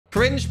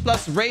Cringe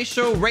plus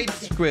ratio rate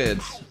squid.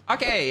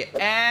 Okay,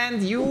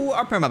 and you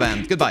are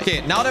permabanned. Goodbye.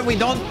 Okay, now that we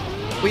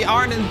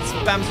aren't in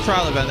Spam's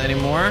trial event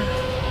anymore.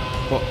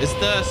 Well, is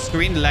the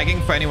screen lagging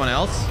for anyone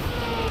else?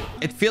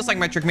 It feels like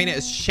my Trackmania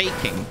is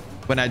shaking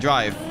when I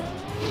drive.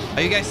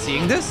 Are you guys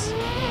seeing this?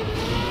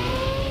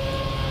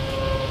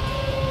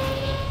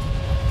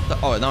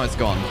 Oh, now it's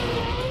gone.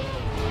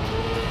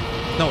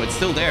 No, it's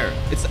still there.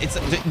 It's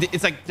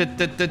like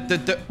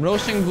the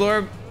Roshing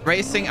Blur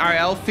racing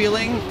RL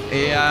feeling.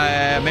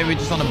 Yeah, maybe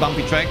just on a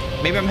bumpy track.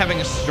 Maybe I'm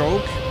having a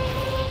stroke.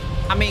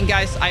 I mean,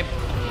 guys, I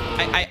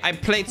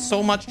played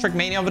so much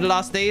Trackmania over the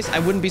last days. I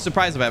wouldn't be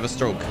surprised if I have a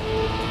stroke.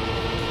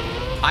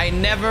 I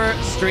never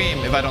stream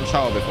if I don't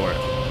shower before.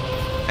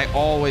 I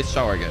always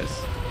shower,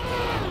 guys.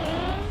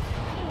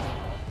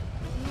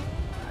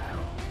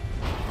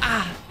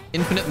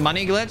 Infinite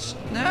money glitch?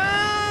 Nah,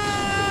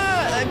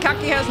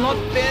 Kacky has not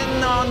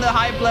been on the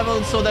hype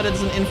level so that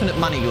it's an infinite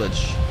money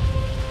glitch.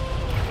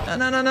 No,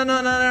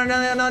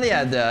 not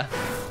yet.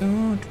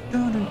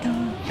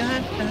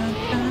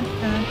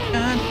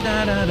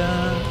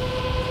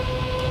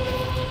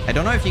 I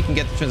don't know if you can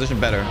get the transition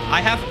better.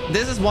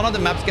 This is one of the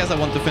maps, guys, I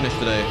want to finish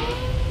today.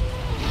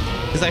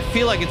 Because I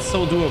feel like it's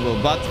so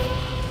doable, but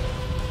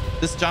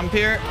this jump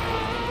here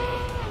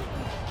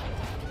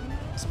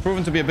is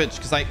proven to be a bitch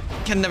because I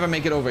can never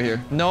make it over here.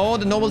 No,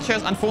 the noble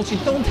chairs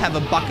unfortunately don't have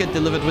a bucket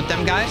delivered with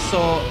them, guys,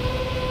 so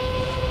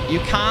you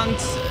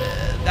can't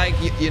like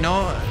you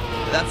know,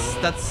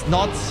 that's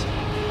not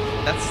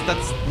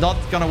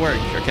gonna work.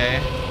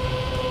 Okay,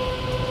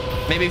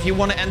 maybe if you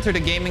want to enter the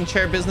gaming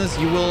chair business,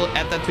 you will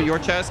add that to your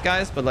chairs,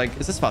 guys, but like,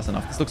 is this fast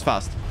enough? This looks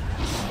fast.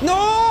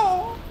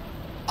 No,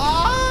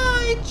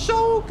 I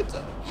choked.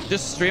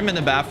 Just stream in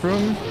the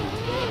bathroom.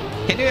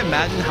 Can you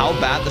imagine how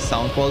bad the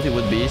sound quality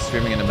would be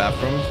streaming in the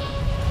bathroom?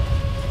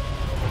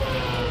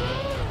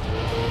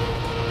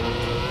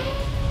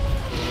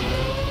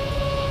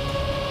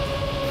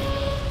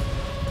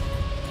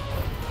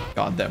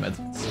 God damn it.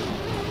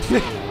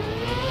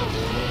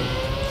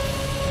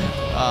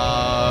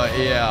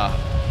 Yeah.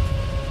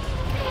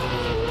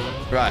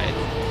 Right.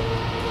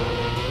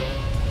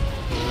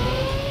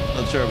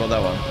 Not sure about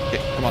that one. Okay,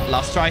 come on.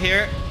 Last try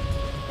here.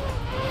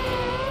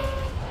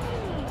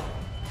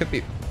 Could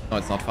be... No,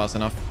 it's not fast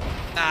enough.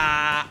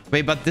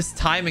 Wait, but this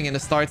timing in the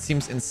start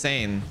seems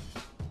insane.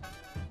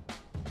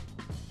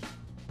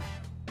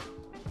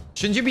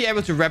 Shouldn't you be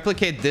able to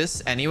replicate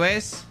this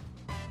anyways?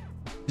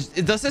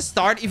 Does this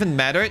start even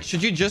matter?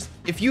 Should you just...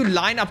 If you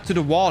line up to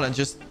the wall and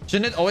just...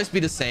 Shouldn't it always be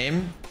the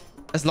same?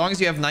 As long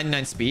as you have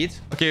 99 speed?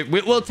 Okay,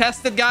 we'll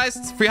test it, guys.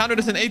 It's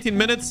 318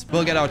 minutes.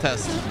 We'll get our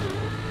test.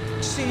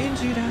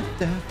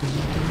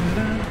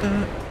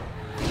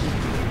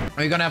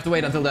 Are you gonna have to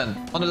wait until then?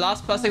 On the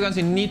last plastic ones,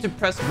 you need to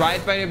press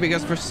right by here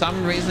because for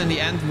some reason in the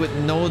end with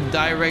no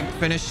direct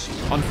finish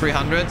on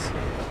 300.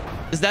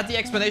 Is that the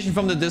explanation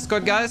from the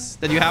Discord, guys?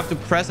 That you have to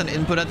press an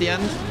input at the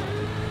end?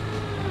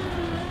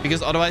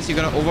 Because otherwise you're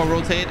gonna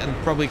over-rotate and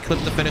probably clip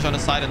the finish on the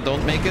side and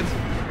don't make it.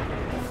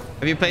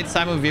 Have you played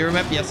Simon Vera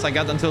map? Yes, I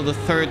got until the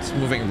 3rd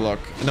moving block.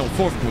 No,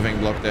 4th moving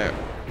block there.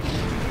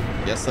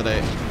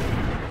 Yesterday.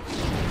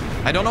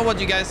 I don't know what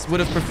you guys would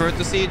have preferred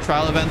to see,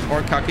 trial event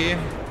or Kacky.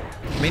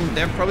 I mean,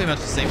 they're probably much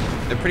the same.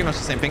 They're pretty much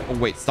the same thing. Oh,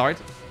 wait, start.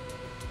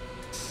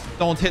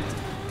 Don't hit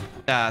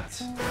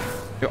that.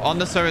 You're on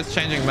the service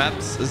changing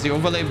maps. Is the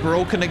overlay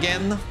broken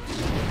again?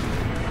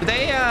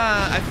 Today,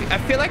 I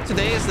feel like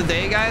today is the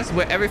day, guys,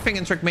 where everything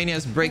in Trackmania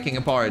is breaking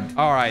apart.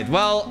 All right,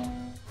 well,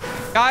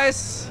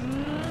 guys,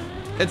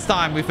 it's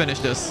time we finish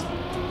this.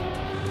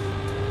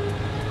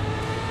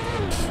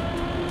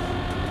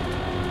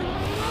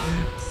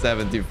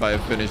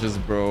 "75 finishes,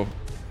 bro."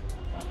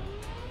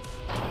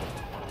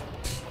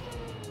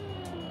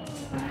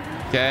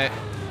 Okay.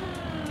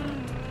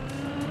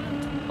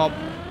 Up.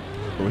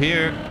 Go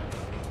here.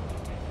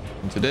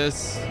 Into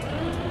this.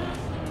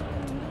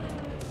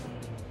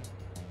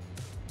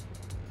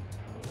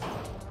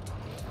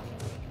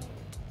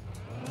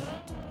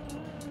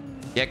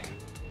 Yek.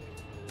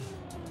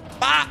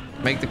 Ah!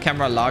 Make the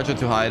camera larger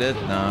to hide it.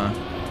 Nah.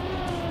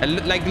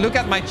 And like, look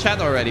at my chat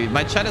already.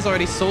 My chat is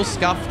already so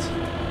scuffed.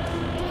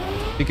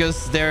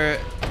 Because the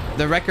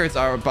records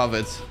are above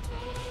it.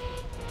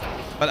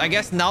 But I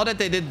guess now that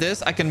they did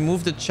this, I can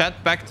move the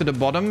chat back to the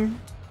bottom.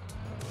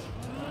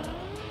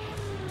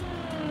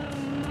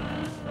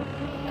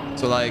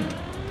 So like,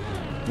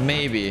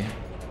 maybe.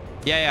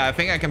 Yeah, I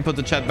think I can put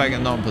the chat back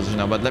in normal position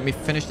now. But let me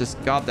finish this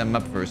goddamn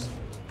map first.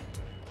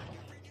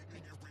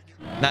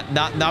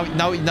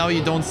 Now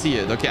you don't see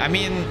it. Okay, I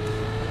mean,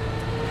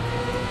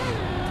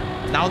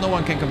 now no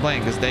one can complain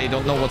because they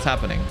don't know what's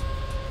happening.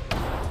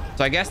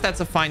 So I guess that's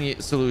a fine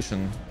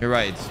solution. You're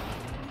right.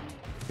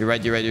 You're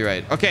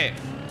right. Okay.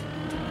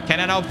 Can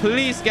I now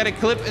please get a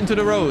clip into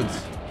the road?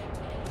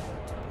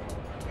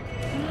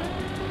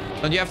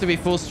 Don't you have to be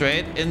full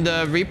straight? In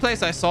the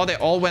replays I saw, they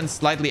all went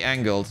slightly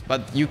angled.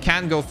 But you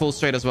can go full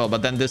straight as well.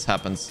 But then this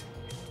happens.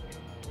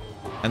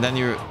 And then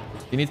you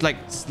need like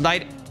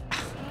slight...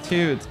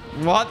 Dude,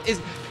 what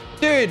is...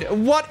 Dude,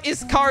 what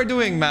is car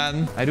doing,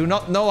 man? I do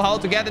not know how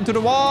to get into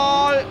the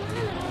wall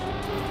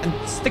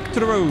and stick to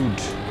the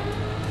road.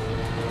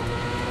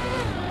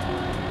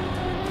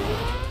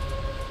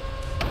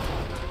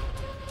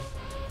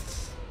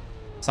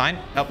 Sign,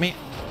 help me.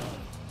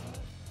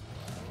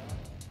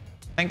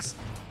 Thanks.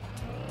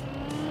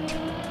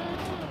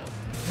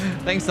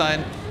 Thanks,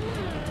 Sign.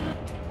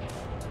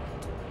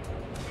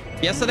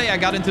 Yesterday, I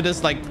got into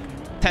this like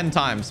 10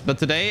 times, but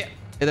today,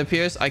 it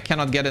appears I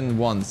cannot get in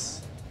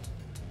once.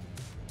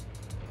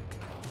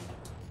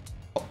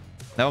 Oh,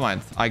 never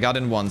mind. I got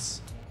in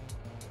once.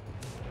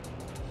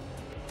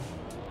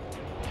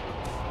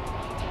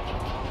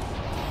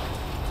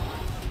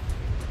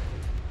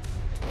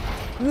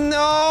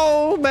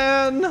 No,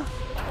 man.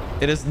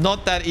 It is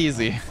not that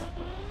easy.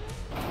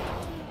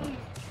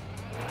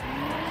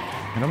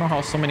 I don't know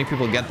how so many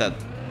people get that.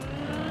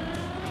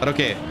 But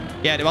okay.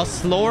 Yeah, it was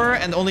slower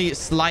and only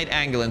slight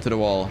angle into the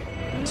wall.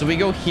 So we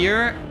go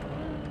here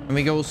and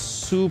we go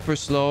super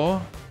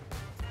slow.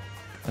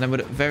 And then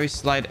with a very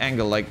slight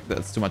angle, like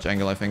that's too much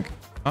angle, I think.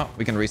 Oh,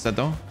 we can reset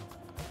though.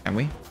 Can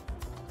we?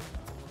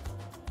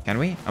 Can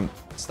we? I'm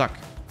stuck.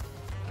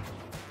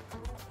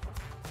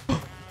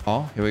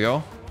 Oh, here we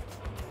go.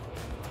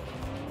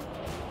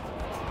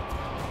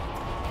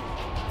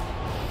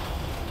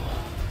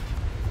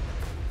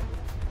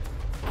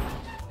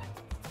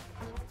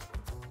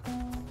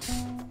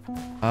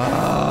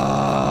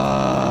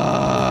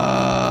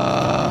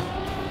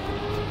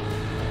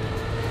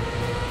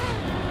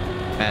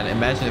 Man,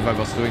 imagine if I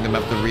was doing the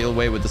map the real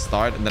way with the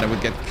start and then I would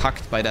get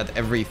cucked by that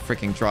every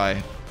freaking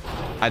try.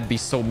 I'd be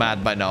so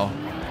mad by now.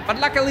 But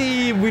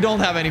luckily, we don't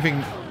have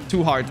anything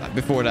too hard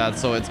before that,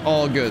 so it's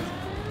all good.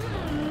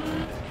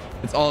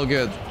 It's all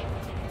good.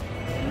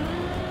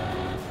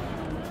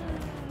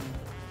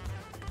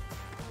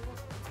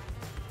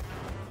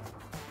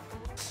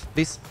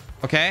 Please.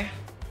 Okay.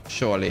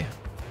 Surely.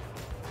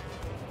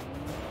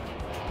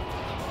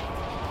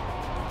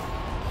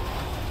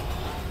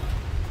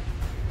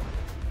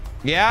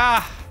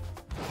 Yeah.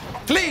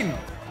 Clean.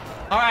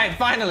 All right,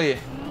 finally.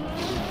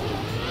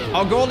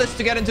 Our goal is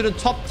to get into the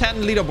top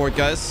 10 leaderboard,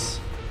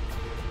 guys.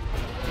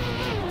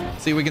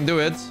 See if we can do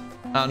it.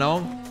 I don't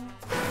know.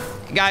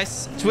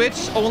 Guys,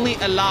 Twitch only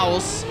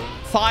allows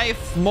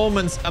 5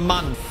 moments a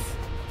month.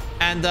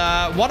 And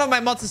one of my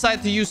mods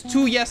decided to use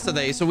 2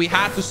 yesterday, so we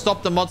had to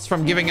stop the mods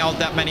from giving out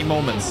that many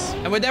moments.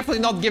 And we're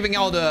definitely not giving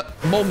out a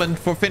moment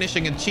for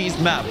finishing a cheese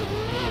map.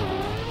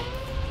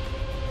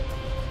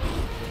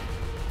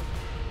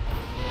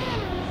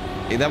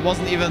 Okay, that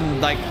wasn't even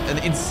like an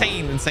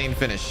insane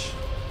finish.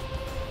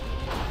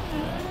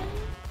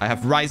 I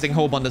have rising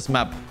hope on this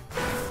map.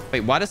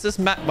 Wait, why does this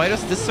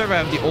server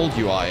have the old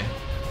UI?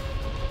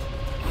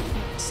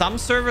 Some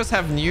servers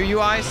have new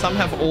UI, some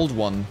have old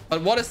one.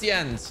 But what is the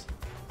end?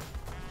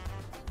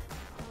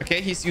 Okay,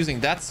 he's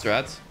using that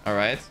strat. All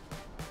right.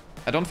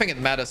 I don't think it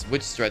matters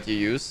which strat you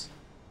use.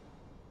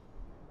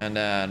 And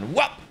then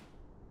whoop!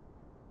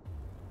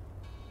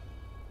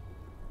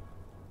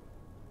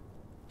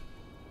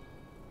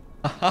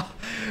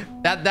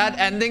 that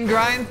ending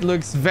grind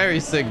looks very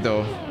sick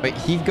though. Wait,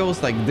 he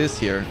goes like this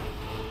here.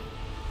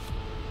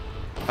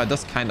 It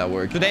does kind of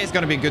work. Today is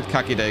gonna be a good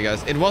Kacky day,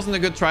 guys. It wasn't a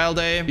good trial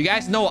day. You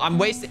guys know I'm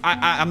wasting.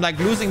 I'm like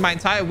losing my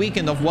entire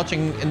weekend of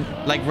watching,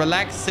 like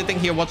relaxed, sitting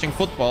here watching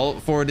football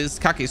for this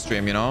Kacky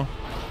stream. You know,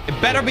 it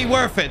better be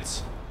worth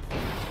it.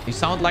 You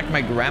sound like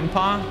my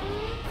grandpa.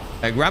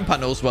 My grandpa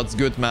knows what's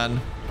good,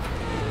 man.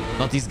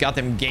 Not these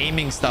goddamn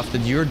gaming stuff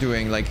that you're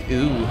doing. Like,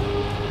 ooh.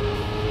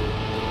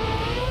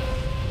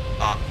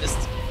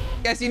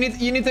 Guys, you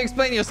need to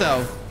explain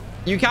yourself.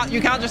 You can't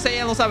just say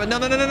Yellow Sabbath. No,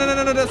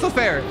 that's not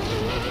fair.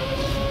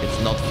 It's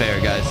not fair,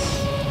 guys.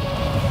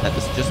 That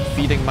is just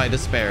feeding my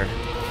despair.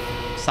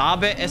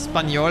 Sabe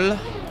español?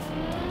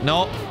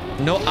 No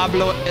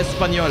hablo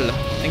español.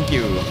 Thank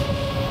you.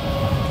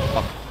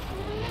 Oh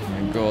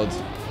my god.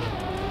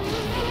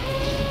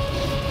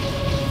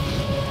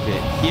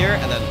 Okay, here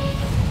and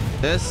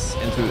then this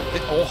into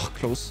it. Oh,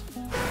 close.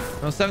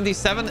 No,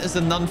 77 is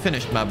a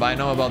non-finished map. I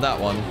know about that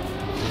one.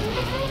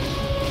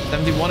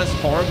 71 is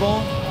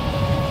horrible.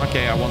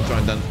 Okay, I won't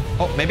join then.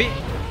 Oh, maybe.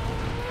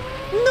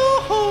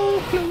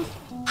 No, close.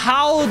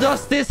 How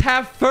does this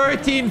have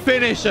 13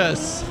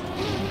 finishes?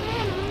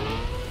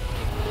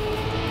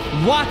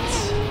 What?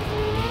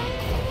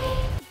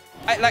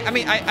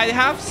 I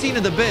have seen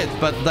it a bit,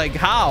 but like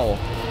how?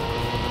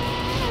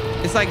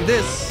 It's like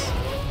this.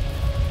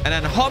 And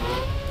then hop.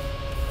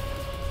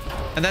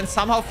 And then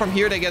somehow from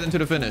here they get into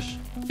the finish.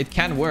 It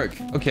can work.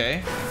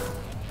 Okay.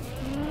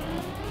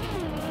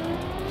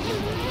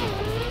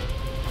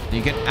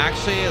 You can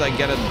actually like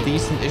get a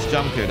decent-ish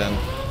jump here then.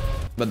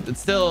 But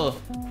it's still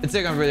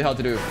gonna be really hard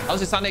to do. How's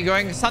your Sunday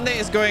going? Sunday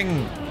is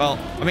going, well,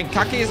 I mean,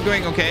 Kacky is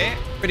going okay.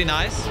 Pretty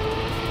nice.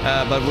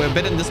 But we're a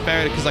bit in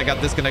despair because I got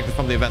disconnected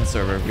from the event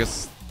server.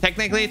 Because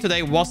technically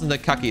today wasn't a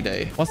Kacky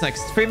day. What's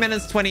next? 3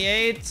 minutes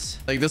 28.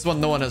 Like this one,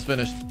 no one has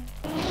finished.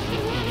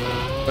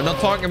 We're not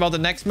talking about the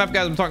next map,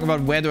 guys. I'm talking about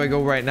where do I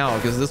go right now.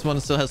 Because this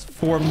one still has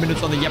 4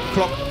 minutes on the yep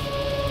clock.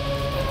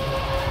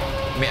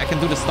 mean, I can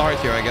do the start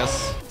here, I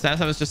guess.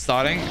 Samsung is just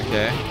starting.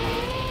 Okay.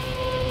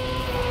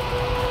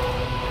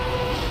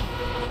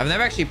 I've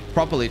never actually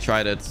properly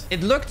tried it.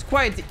 It looked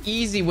quite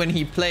easy when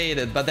he played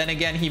it, but then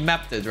again, he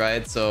mapped it,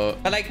 right? So,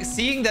 but like,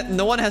 seeing that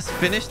no one has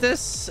finished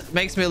this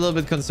makes me a little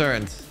bit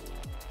concerned.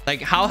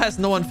 Like, how has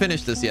no one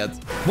finished this yet?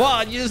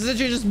 What? You're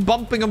literally just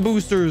bumping on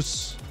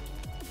boosters.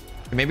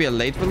 Maybe a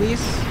late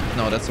release?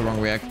 No, that's the wrong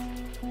react.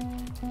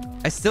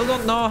 I still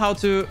don't know how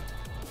to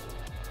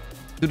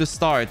do the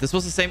start. This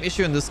was the same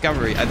issue in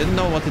Discovery. I didn't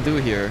know what to do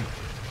here.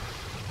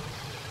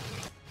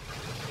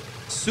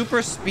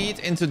 Super speed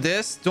into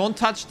this. Don't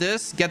touch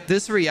this. Get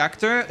this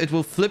reactor. It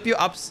will flip you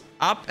up,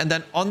 and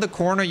then on the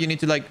corner, you need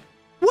to like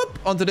whoop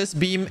onto this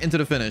beam into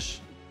the finish.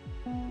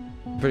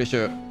 Pretty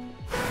sure.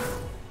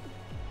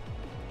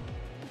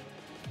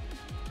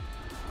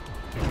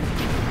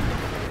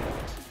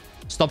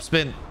 Stop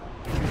spin.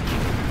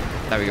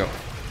 There we go.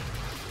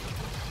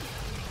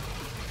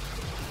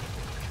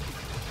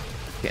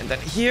 Okay, and then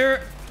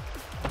here.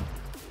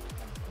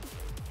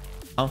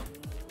 Oh,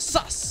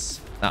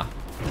 sus. Ah.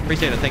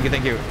 Appreciate it. Thank you.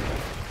 Thank you.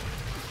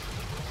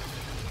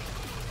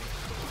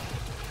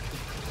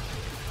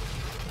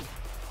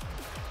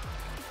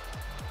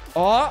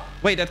 Oh,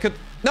 wait, that could...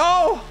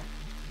 No!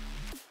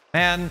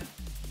 Man.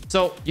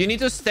 So, you need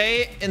to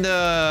stay in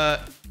the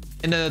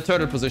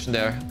turtle position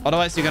there.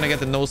 Otherwise, you're gonna get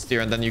the no steer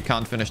and then you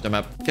can't finish the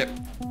map. Okay.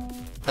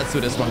 Let's do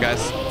this one,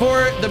 guys.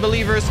 For the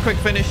believers, quick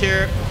finish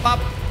here. Pop.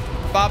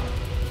 Pop.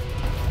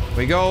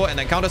 We go, and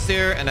then counter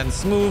steer, and then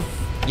smooth.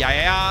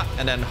 Yeah.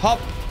 And then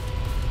hop.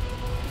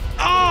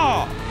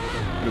 Oh!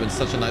 Would have been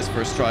such a nice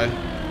first try.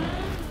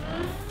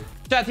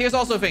 Chat, here's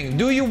also a thing.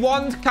 Do you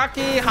want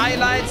Kacky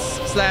highlights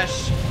 /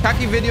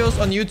 Kacky videos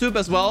on YouTube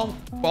as well?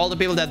 For all the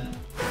people that,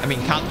 I mean,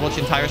 can't watch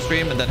the entire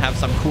stream and then have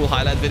some cool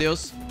highlight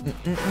videos.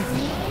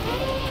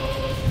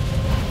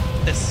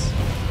 This.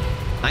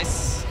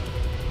 Nice.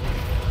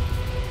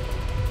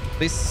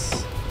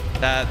 This.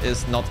 That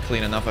is not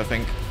clean enough, I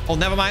think. Oh,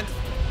 never mind.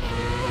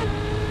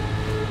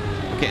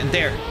 Okay, and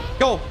there.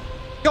 Go!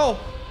 Go!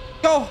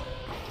 Go!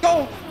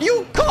 Go!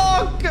 You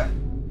cock!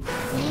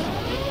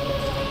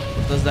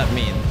 What does that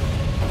mean?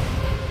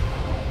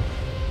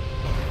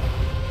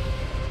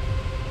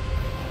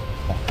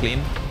 Oh,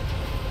 clean.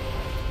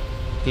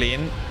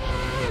 Clean.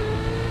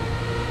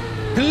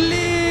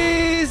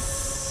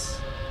 Please!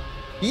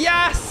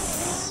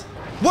 Yes!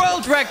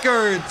 World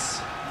record!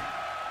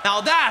 Now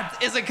that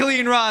is a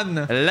clean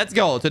run. Let's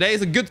go. Today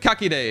is a good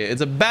Kacky day. It's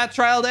a bad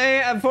trial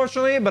day,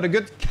 unfortunately, but a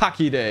good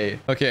Kacky day.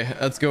 Okay,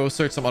 let's go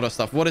search some other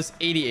stuff. What is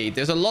 88?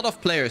 There's a lot of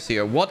players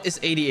here. What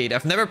is 88?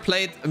 I've never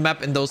played a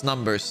map in those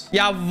numbers.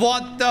 Yeah,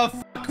 what the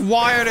fuck?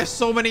 Why are there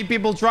so many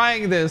people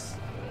trying this?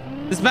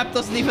 This map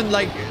doesn't even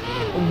like...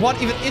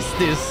 What even is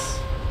this?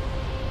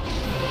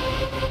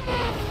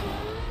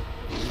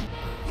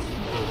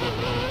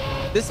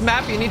 This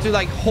map, you need to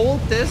like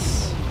hold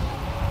this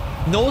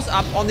nose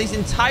up on these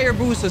entire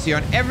boosters here.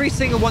 On every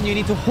single one, you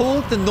need to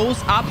hold the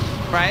nose up,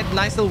 right?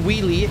 Nice little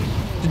wheelie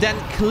to then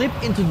clip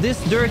into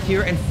this dirt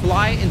here and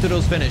fly into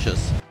those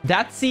finishes.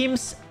 That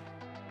seems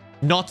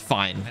not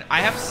fine. I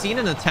have seen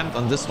an attempt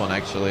on this one,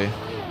 actually.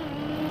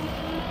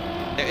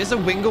 There is a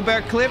Wingo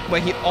Bear clip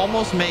where he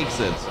almost makes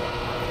it.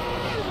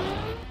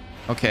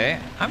 Okay.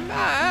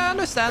 I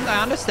understand.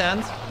 I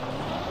understand.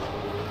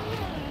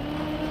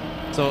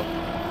 So,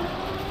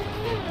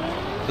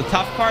 the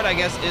tough part, I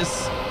guess,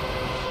 is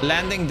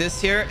landing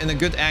this here in a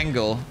good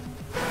angle.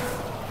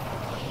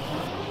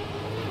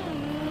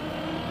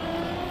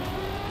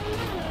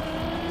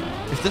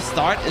 If the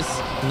start is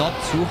not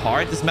too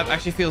hard, this map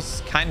actually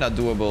feels kind of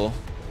doable.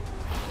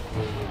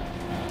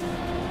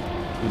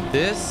 Do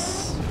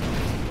this.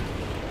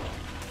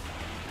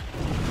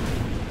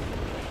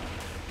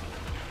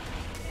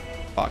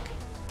 Fuck.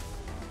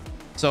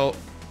 So,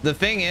 the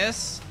thing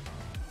is,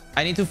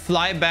 I need to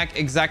fly back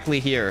exactly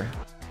here.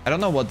 I don't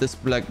know what this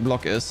black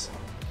block is.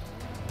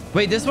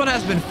 Wait, this one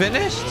has been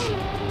finished?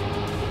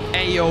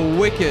 Hey, yo,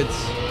 wicked.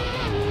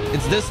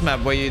 It's this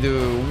map where you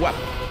do... What?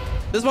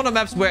 This is one of the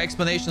maps where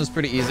explanation is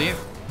pretty easy.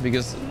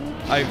 Because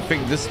I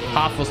think this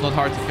path was not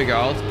hard to figure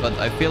out. But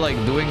I feel like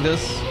doing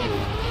this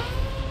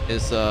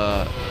is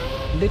a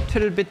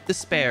little bit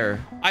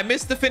despair. I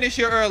missed the finish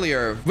here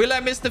earlier. Will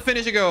I miss the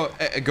finish go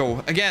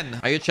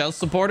again? Are you a Chelsea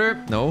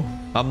supporter? No.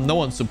 I'm no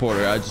one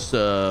supporter. I just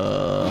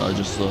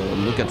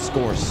look at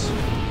scores.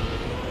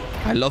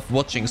 I love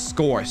watching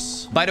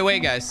scores. By the way,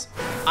 guys,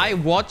 I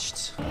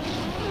watched...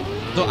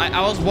 So I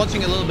was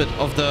watching a little bit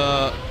of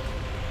the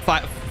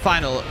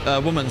final,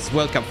 Women's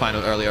World Cup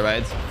final earlier,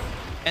 right?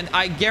 And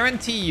I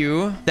guarantee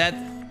you that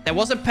there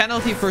was a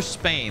penalty for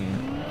Spain.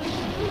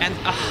 And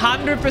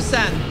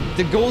 100%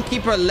 the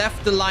goalkeeper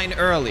left the line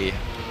early.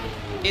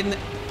 In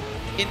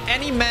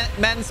any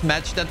men's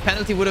match, that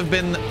penalty would have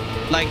been,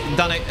 like,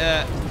 done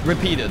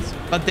repeated.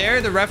 But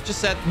there, the ref just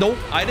said, nope,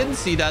 I didn't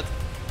see that.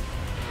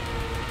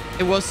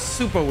 It was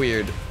super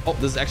weird. Oh,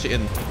 this is actually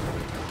in.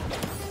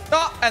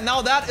 Oh, and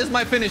now that is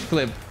my finish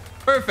clip.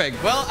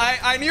 Perfect. Well,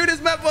 I knew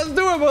this map was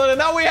doable, and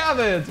now we have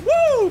it.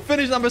 Woo!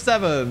 Finish number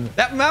 7.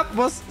 That map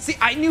was... See,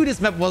 I knew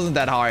this map wasn't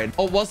that hard.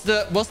 Oh, was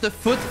the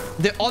foot...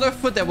 The other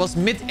foot that was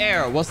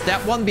mid-air, was that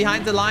one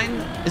behind the line?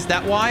 Is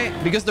that why?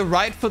 Because the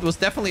right foot was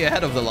definitely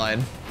ahead of the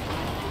line.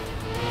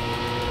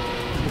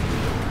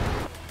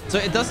 So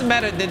it doesn't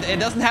matter. It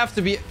doesn't have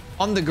to be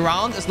on the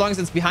ground as long as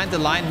it's behind the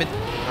line mid...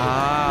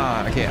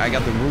 Ah, okay. I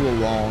got the rule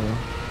wrong.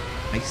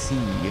 I see.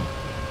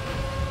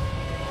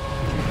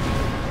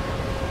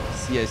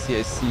 I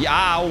see.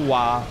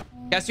 Ow.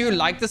 Guys, you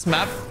like this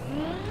map?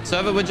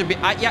 Server widget be...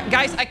 yeah,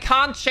 guys, I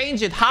can't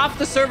change it. Half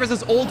the servers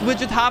is old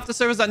widget, half the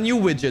servers are new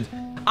widget.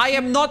 I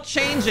am not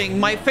changing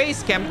my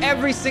face cam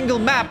every single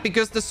map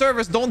because the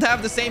servers don't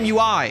have the same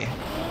UI.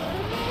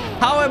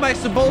 How am I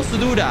supposed to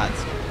do that?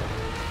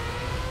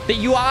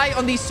 The UI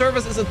on these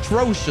servers is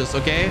atrocious,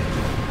 okay?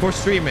 For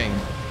streaming.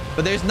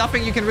 But there's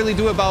nothing you can really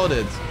do about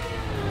it.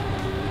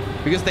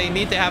 Because they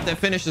need to have their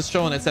finishes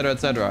shown, etc,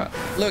 etc.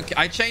 Look,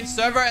 I changed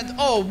server and...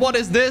 Oh, what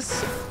is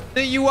this?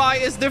 The UI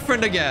is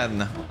different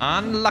again.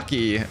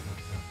 Unlucky.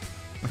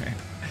 Okay.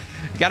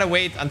 Gotta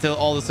wait until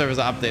all the servers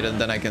are updated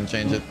and then I can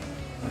change it.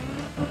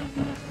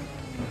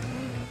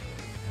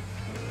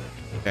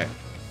 Okay.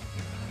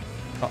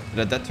 Oh, did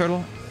I dead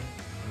turtle?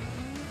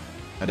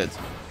 I did.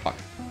 Fuck.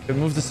 Can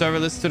move the server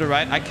list to the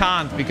right? I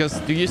can't because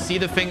do you see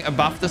the thing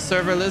above the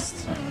server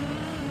list?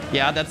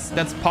 Yeah,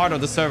 that's part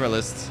of the server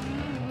list.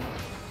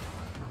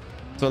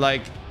 So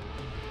like,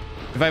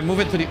 if I move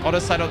it to the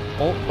other side of...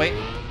 Oh, wait.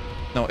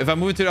 No, if I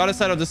move it to the other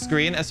side of the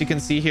screen, as you can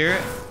see here,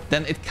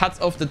 then it cuts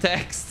off the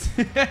text.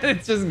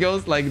 It just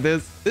goes like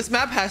this. This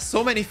map has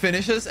so many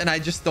finishes and I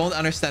just don't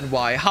understand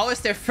why. How is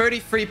there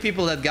 33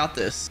 people that got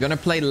this? Gonna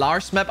play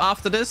Lars map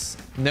after this?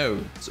 No.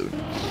 Soon.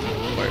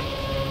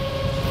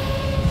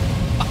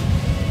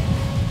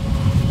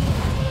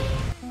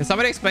 Can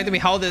somebody explain to me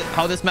how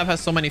this map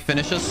has so many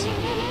finishes?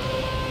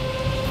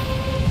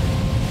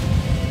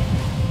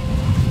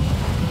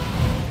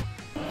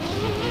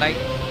 Like,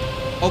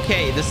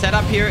 okay, the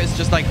setup here is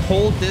just like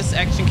hold this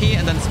action key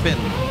and then spin.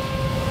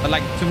 But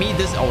like, to me,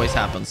 this always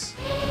happens.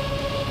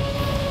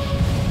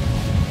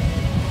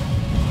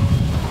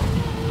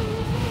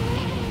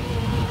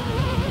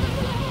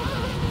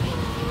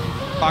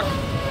 Fuck.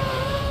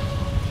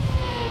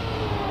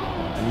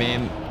 I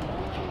mean,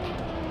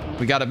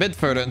 we got a bit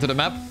further into the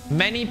map.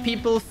 Many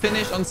people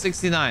finish on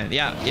 69.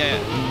 Yeah.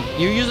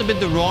 You use a bit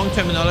the wrong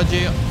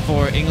terminology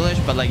for English,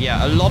 but like,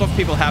 yeah, a lot of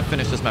people have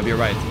finished this map. You're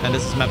right. And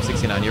this is map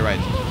 69. You're right.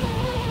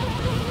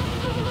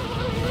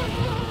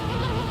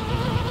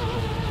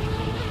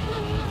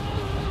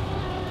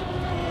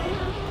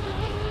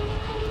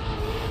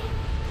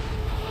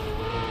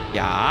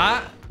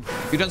 Ja.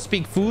 You don't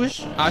speak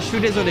Fush? Ah, je suis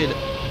désolé.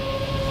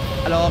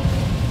 Alors.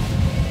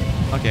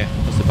 Ok,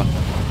 je sais pas.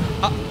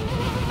 Ah,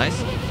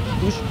 nice.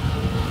 Fush.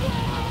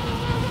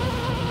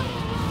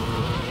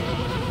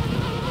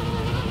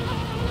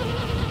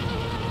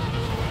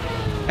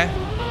 Okay.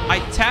 I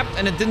tapped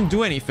and it didn't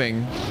do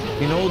anything.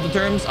 You know, the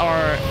terms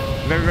are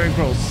very, very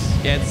close.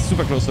 Yeah, it's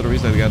super close to the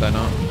reset guide, I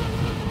know.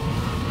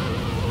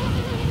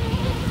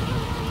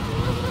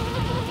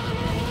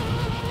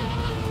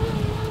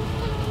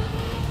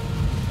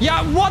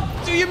 Yeah, what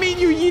do you mean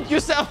you yeet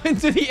yourself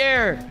into the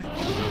air?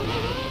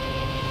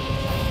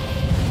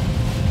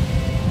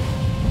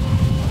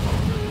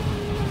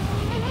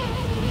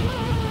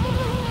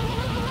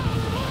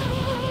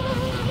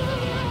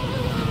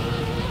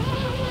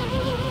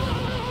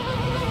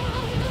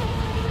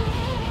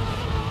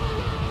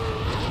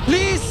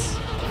 Please.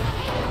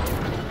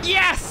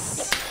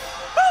 Yes.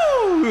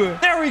 Woo!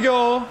 There we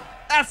go.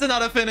 That's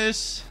another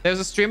finish. There's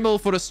a stream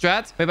build for the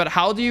strat. Wait, but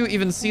how do you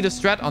even see the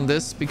strat on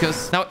this?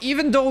 Because now,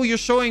 even though you're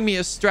showing me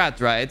a strat,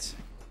 right?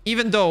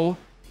 Even though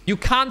you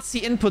can't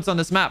see inputs on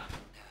this map.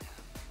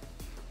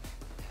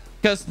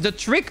 Because the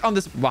trick on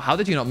this... Wow, how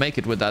did you not make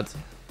it with that?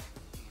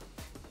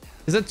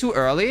 Is it too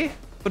early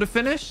for the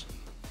finish?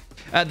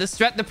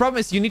 The problem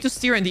is you need to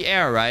steer in the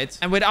air, right?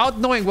 And without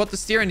knowing what to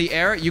steer in the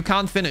air, you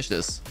can't finish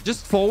this.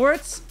 Just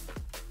forwards.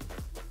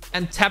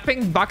 And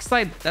tapping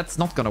backslide, that's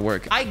not gonna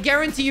work. I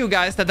guarantee you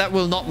guys that that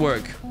will not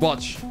work.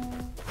 Watch.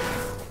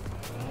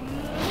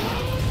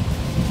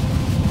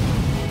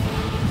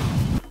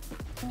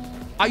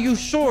 Are you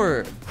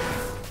sure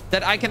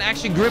that I can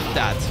actually grip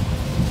that?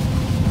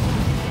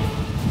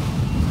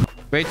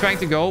 Where are you trying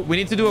to go? We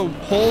need to do a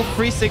whole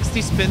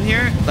 360 spin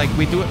here. Like,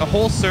 we do a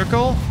whole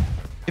circle.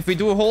 If we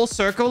do a whole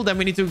circle, then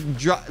we need to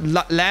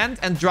land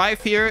and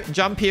drive here,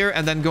 jump here,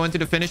 and then go into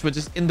the finish, which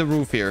is in the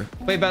roof here.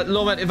 Wait, but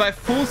Loman, if I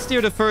full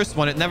steer the first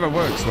one, it never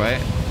works,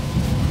 right?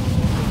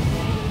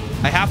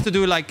 I have to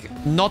do, like,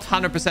 not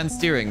 100%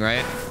 steering,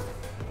 right?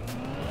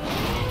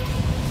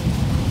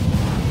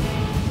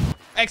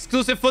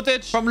 Exclusive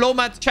footage from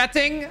Lomat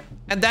chatting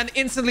and then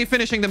instantly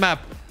finishing the map.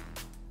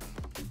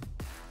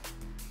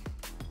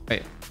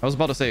 Wait, I was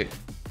about to say...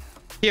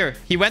 Here,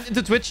 he went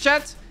into Twitch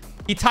chat.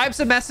 He types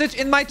a message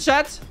in my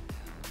chat.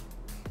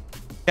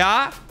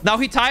 Yeah. Now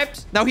he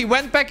typed. Now he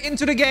went back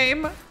into the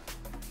game.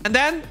 And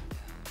then...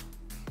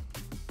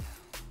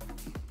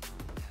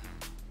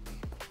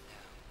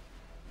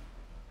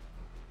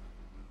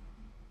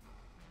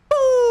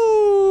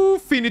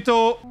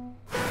 Finito.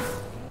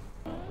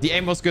 The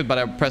aim was good, but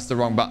I pressed the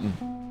wrong button.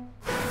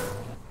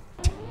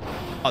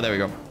 Oh, there we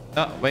go.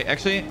 Oh, wait,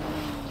 actually,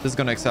 this is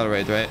gonna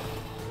accelerate, right?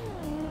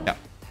 Yeah.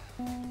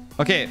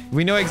 Okay,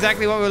 we know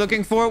exactly what we're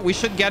looking for. We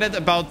should get it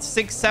about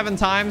 6-7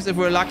 times if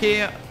we're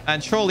lucky.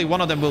 And surely one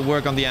of them will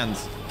work on the end.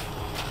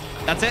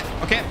 That's it.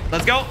 Okay,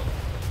 let's go.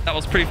 That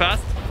was pretty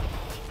fast.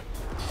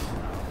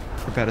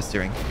 Prepare the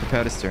steering.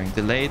 Prepare the steering.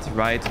 Delayed,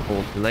 right,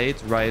 hold.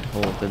 Delayed, right,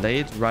 hold.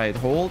 Delayed, right,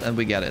 hold. And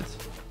we get it.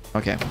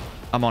 Okay,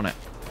 I'm on it.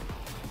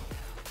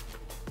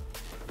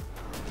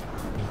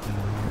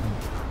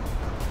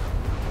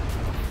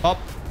 Up,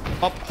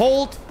 up,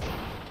 hold.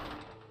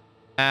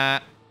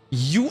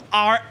 You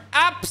are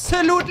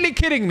absolutely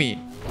kidding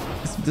me.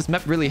 This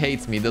map really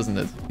hates me, doesn't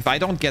it? If I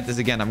don't get this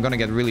again, I'm gonna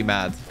get really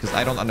mad because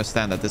I don't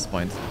understand at this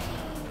point.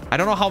 I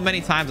don't know how many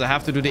times I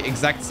have to do the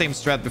exact same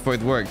strat before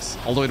it works.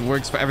 Although it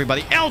works for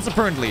everybody else,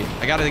 apparently.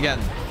 I got it again.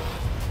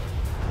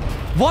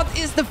 What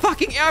is the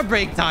fucking air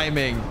brake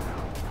timing?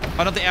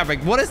 Oh, not the air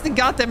brake. What is the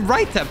goddamn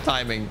right tap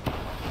timing?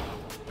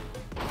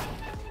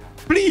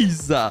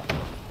 Please. Okay,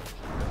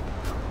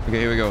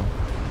 here we go.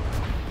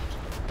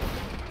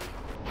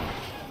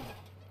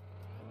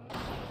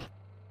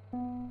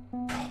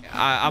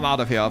 I'm out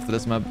of here after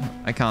this map.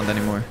 I can't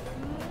anymore.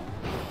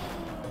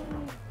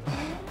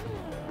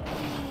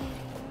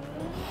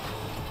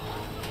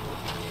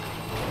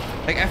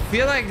 Like, I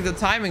feel like the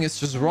timing is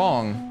just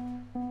wrong.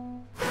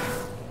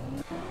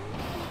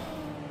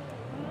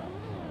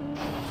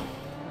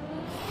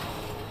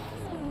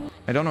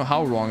 I don't know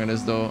how wrong it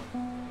is, though.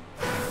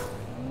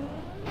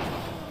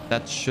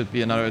 That should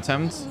be another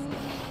attempt.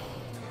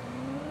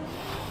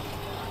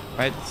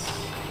 Right?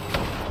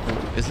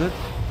 Oh, is it?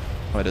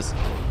 Oh, it is.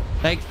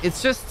 Like,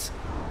 it's just...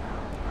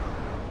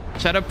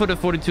 Should I put a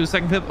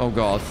 42-second clip? Oh,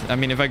 God. I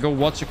mean, if I go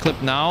watch a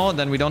clip now,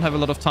 then we don't have a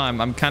lot of time.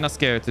 I'm kind of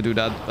scared to do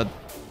that, but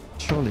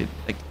surely,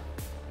 like...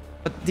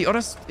 But the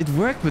others, it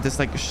worked with this.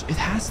 Like, it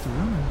has to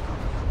work.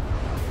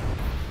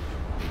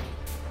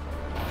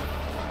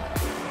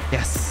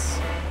 Yes.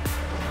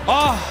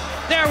 Oh,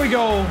 there we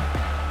go.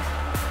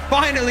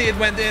 Finally, it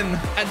went in.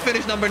 And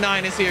finish number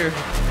 9 is here.